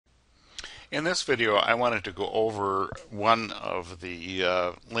In this video, I wanted to go over one of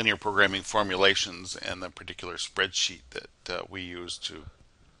the linear programming formulations and the particular spreadsheet that we use to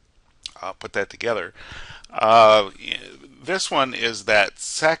put that together. Uh, this one is that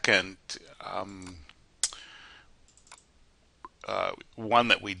second um, one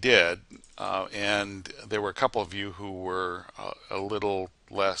that we did, and there were a couple of you who were a little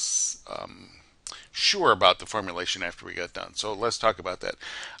less sure about the formulation after we got done. So let's talk about that.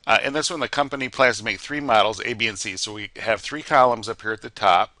 In this one, the company plans to make three models, A, B, and C. So we have three columns up here at the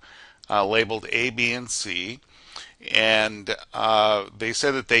top labeled A, B, and C. And they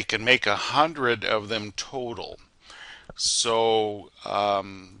said that they can make 100 of them total. So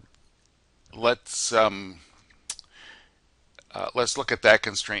let's let's look at that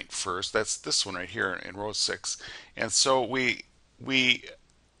constraint first. That's this one right here in row 6. And so we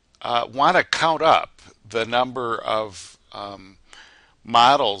want to count up the number of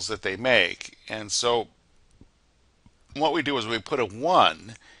models that they make. And so what we do is we put a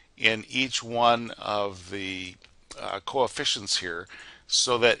 1 in each one of the coefficients here,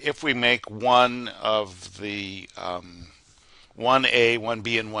 so that if we make one of the 1A,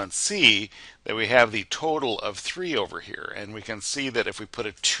 1B, and 1C, that we have the total of 3 over here. And we can see that if we put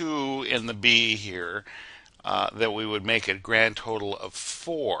a 2 in the B here, that we would make a grand total of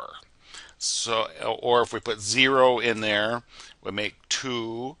 4. So, or if we put 0 in there, we make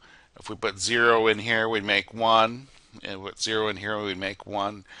 2. If we put 0 in here, we'd make 1. And with 0 in here, we'd make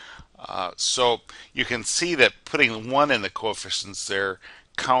 1. So you can see that putting 1 in the coefficients there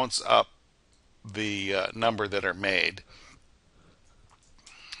counts up the number that are made.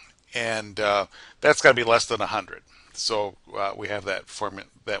 And that's got to be less than 100. So we have that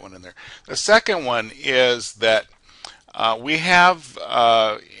that one in there. The second one is that we have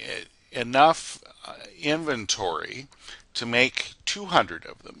enough inventory to make 200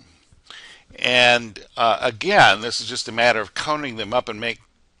 of them. And again, this is just a matter of counting them up and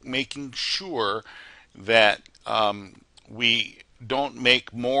making sure that we don't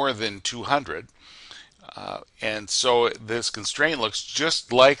make more than 200. And so this constraint looks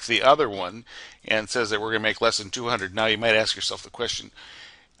just like the other one and says that we're going to make less than 200. Now you might ask yourself the question,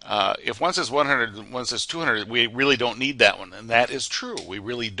 if one says 100 and one says 200, we really don't need that one. And that is true. We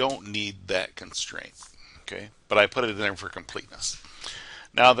really don't need that constraint. Okay, but I put it in there for completeness.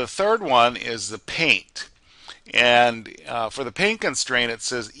 Now the third one is the paint. And for the paint constraint, it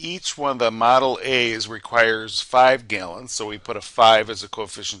says each one of the model A's requires 5 gallons. So we put a 5 as a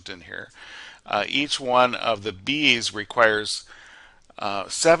coefficient in here. Each one of the B's requires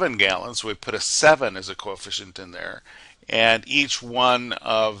 7 gallons, so we put a 7 as a coefficient in there. And each one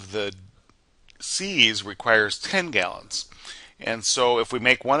of the C's requires 10 gallons. And so if we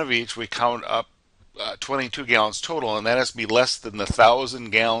make one of each, we count up 22 gallons total, and that has to be less than the 1,000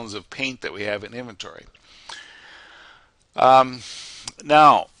 gallons of paint that we have in inventory.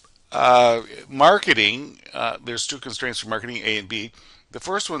 Now, marketing, there's two constraints for marketing, A and B. The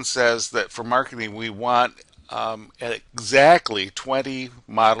first one says that for marketing, we want exactly 20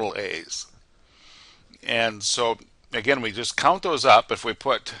 Model A's. And so, again, we just count those up. If we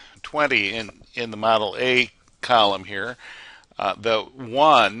put 20 in the Model A column here, the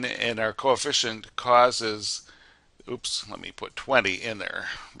 1 in our coefficient causes, oops, let me put 20 in there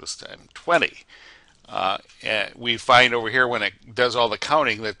this time, 20. And we find over here when it does all the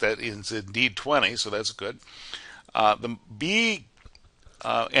counting that that is indeed 20, so that's good. The B,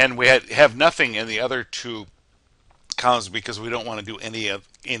 and we have nothing in the other two columns because we don't want to do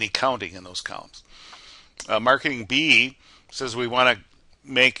any counting in those columns. Marketing B says we want to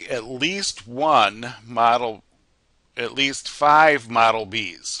make at least one model, at least 5 Model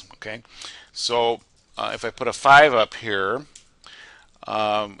B's. Okay, so if I put a 5 up here,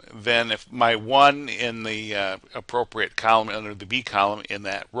 then if my 1 in the appropriate column under the B column in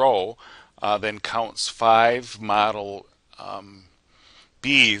that row then counts 5 Model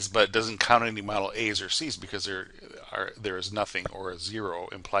B's, but it doesn't count any Model A's or C's because there is nothing or a 0,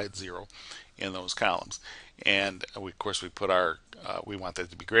 implied 0, in those columns. And of course we put our we want that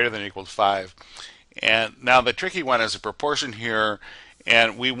to be greater than or equal to 5. And now the tricky one is a proportion here,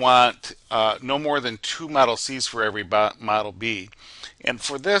 and we want no more than 2 Model C's for every Model B. And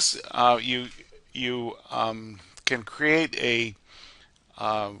for this, you can create a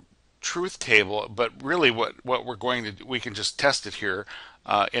truth table, but really what we're going to do, we can just test it here.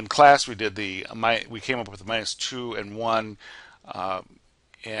 In class, we did we came up with -2 and 1,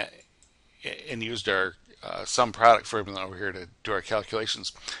 and used our sum product formula over here to do our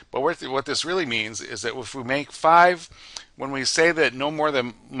calculations. But what this really means is that if we make 5, when we say that no more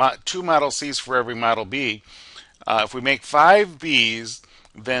than 2 Model C's for every Model B, if we make 5 B's,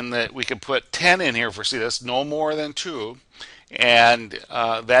 then that we can put 10 in here for C. That's no more than 2. And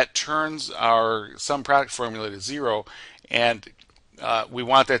that turns our sum product formula to 0. And we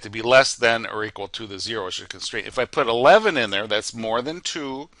want that to be less than or equal to the 0 as a constraint. If I put 11 in there, that's more than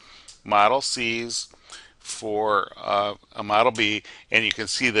 2 model C's for a model B, and you can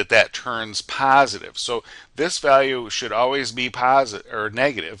see that that turns positive. So this value should always be positive or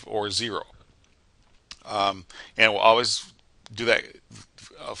negative or 0. And we'll always do that,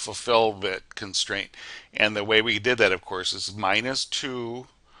 fulfill that constraint. And the way we did that, of course, is minus 2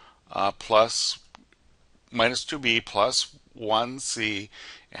 plus minus 2b plus 1c.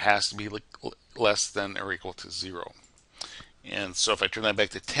 It has to be less than or equal to 0. And so if I turn that back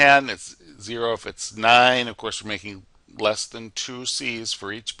to 10, it's 0. If it's 9, of course, we're making less than 2 c's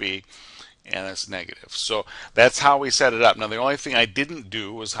for each b, and it's negative. So that's how we set it up. Now, the only thing I didn't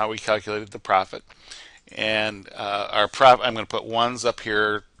do was how we calculated the profit. And our profit, I'm going to put ones up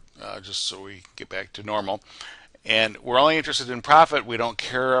here just so we get back to normal. And we're only interested in profit. We don't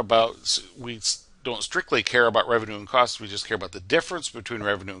strictly care about revenue and cost. We just care about the difference between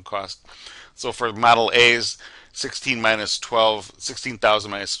revenue and cost. So for Model A's, 16,000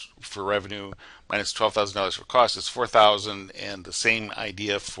 minus for revenue minus $12,000 for cost is 4,000, and the same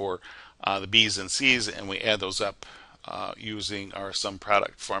idea for the B's and C's, and we add those up using our sum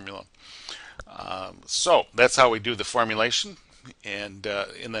product formula. So that's how we do the formulation, and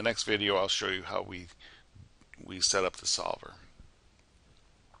in the next video I'll show you how we set up the solver.